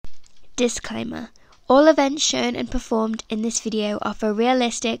Disclaimer: all events shown and performed in this video are for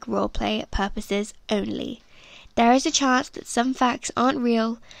realistic roleplay purposes only. There is a chance that some facts aren't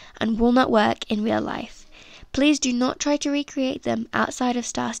real and will not work in real life. Please do not try to recreate them outside of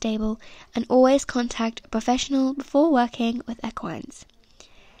Star Stable, and always contact a professional before working with equines.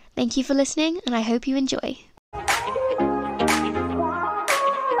 Thank you for listening, and I hope you enjoy.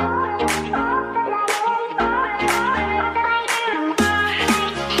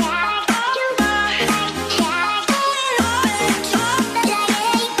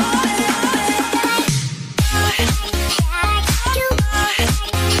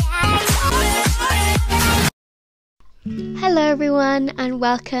 Hello everyone, and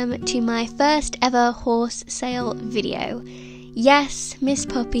welcome to my first ever horse sale video. Yes, Miss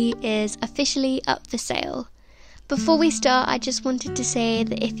Poppy is officially up for sale. Before we start, I just wanted to say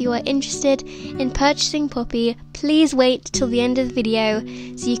that if you are interested in purchasing Poppy, please wait till the end of the video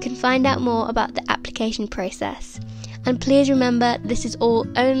so you can find out more about the application process. And please remember, this is all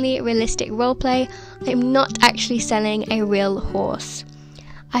only realistic roleplay. I'm not actually selling a real horse.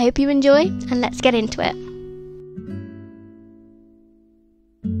 I hope you enjoy, and let's get into it.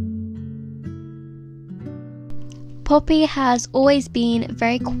 Poppy has always been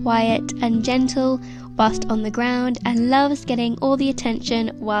very quiet and gentle whilst on the ground, and loves getting all the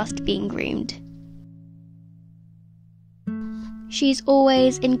attention whilst being groomed. She's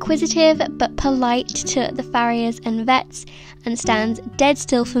always inquisitive but polite to the farriers and vets, and stands dead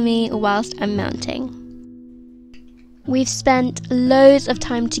still for me whilst I'm mounting. We've spent loads of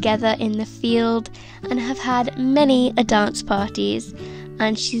time together in the field and have had many dance parties,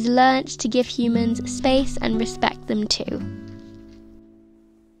 and she's learnt to give humans space and respect them too.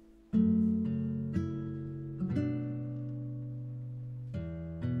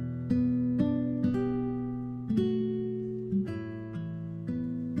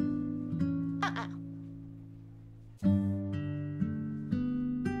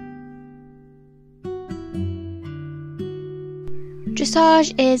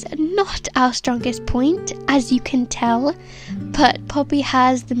 Dressage is not our strongest point, as you can tell, but Poppy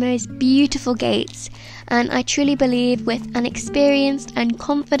has the most beautiful gaits, and I truly believe with an experienced and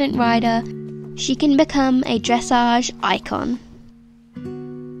confident rider, she can become a dressage icon.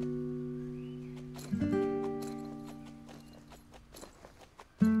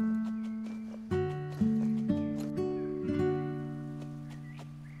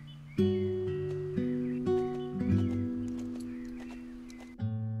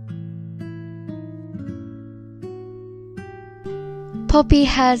 Poppy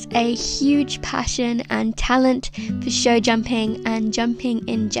has a huge passion and talent for show jumping and jumping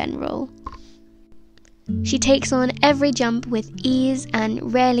in general. She takes on every jump with ease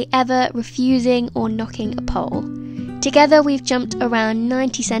and rarely ever refusing or knocking a pole. Together we've jumped around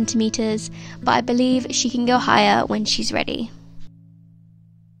 90 centimeters, but I believe she can go higher when she's ready.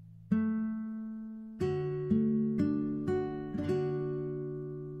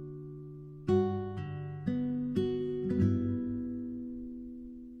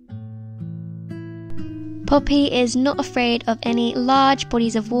 Poppy is not afraid of any large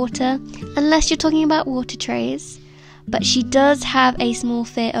bodies of water, unless you're talking about water trays, but she does have a small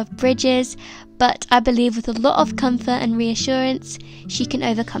fear of bridges, but I believe with a lot of comfort and reassurance, she can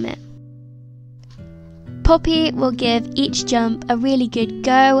overcome it. Poppy will give each jump a really good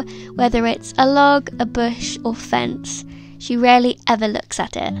go, whether it's a log, a bush or fence. She rarely ever looks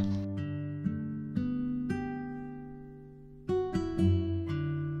at it.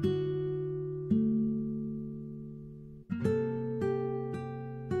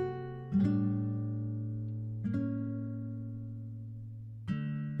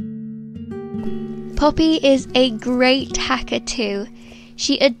 Poppy is a great hacker too.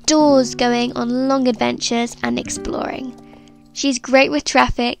 She adores going on long adventures and exploring. She's great with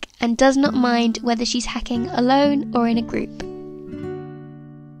traffic and does not mind whether she's hacking alone or in a group.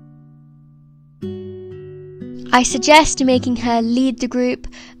 I suggest making her lead the group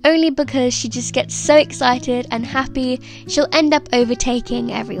only because she just gets so excited and happy she'll end up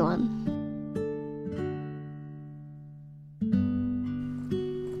overtaking everyone.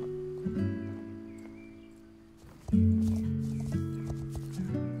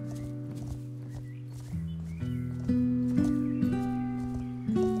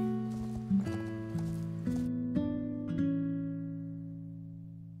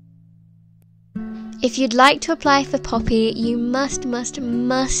 If you'd like to apply for Poppy, you must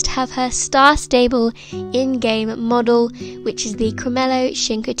have her Star Stable in-game model, which is the Cremello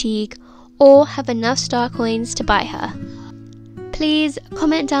Shinkotig, or have enough star coins to buy her. Please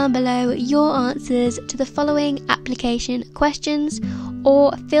comment down below your answers to the following application questions,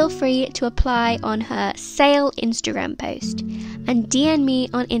 or feel free to apply on her sale Instagram post and DM me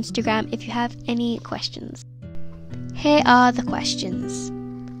on Instagram if you have any questions. Here are the questions.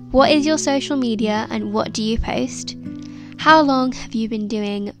 What is your social media and what do you post? How long have you been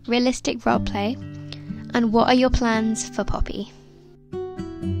doing realistic roleplay? And what are your plans for Poppy?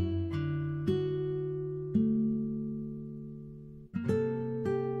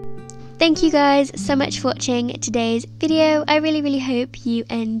 Thank you guys so much for watching today's video. I really hope you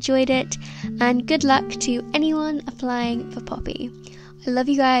enjoyed it, and good luck to anyone applying for Poppy. I love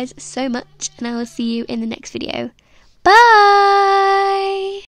you guys so much, and I will see you in the next video. Bye!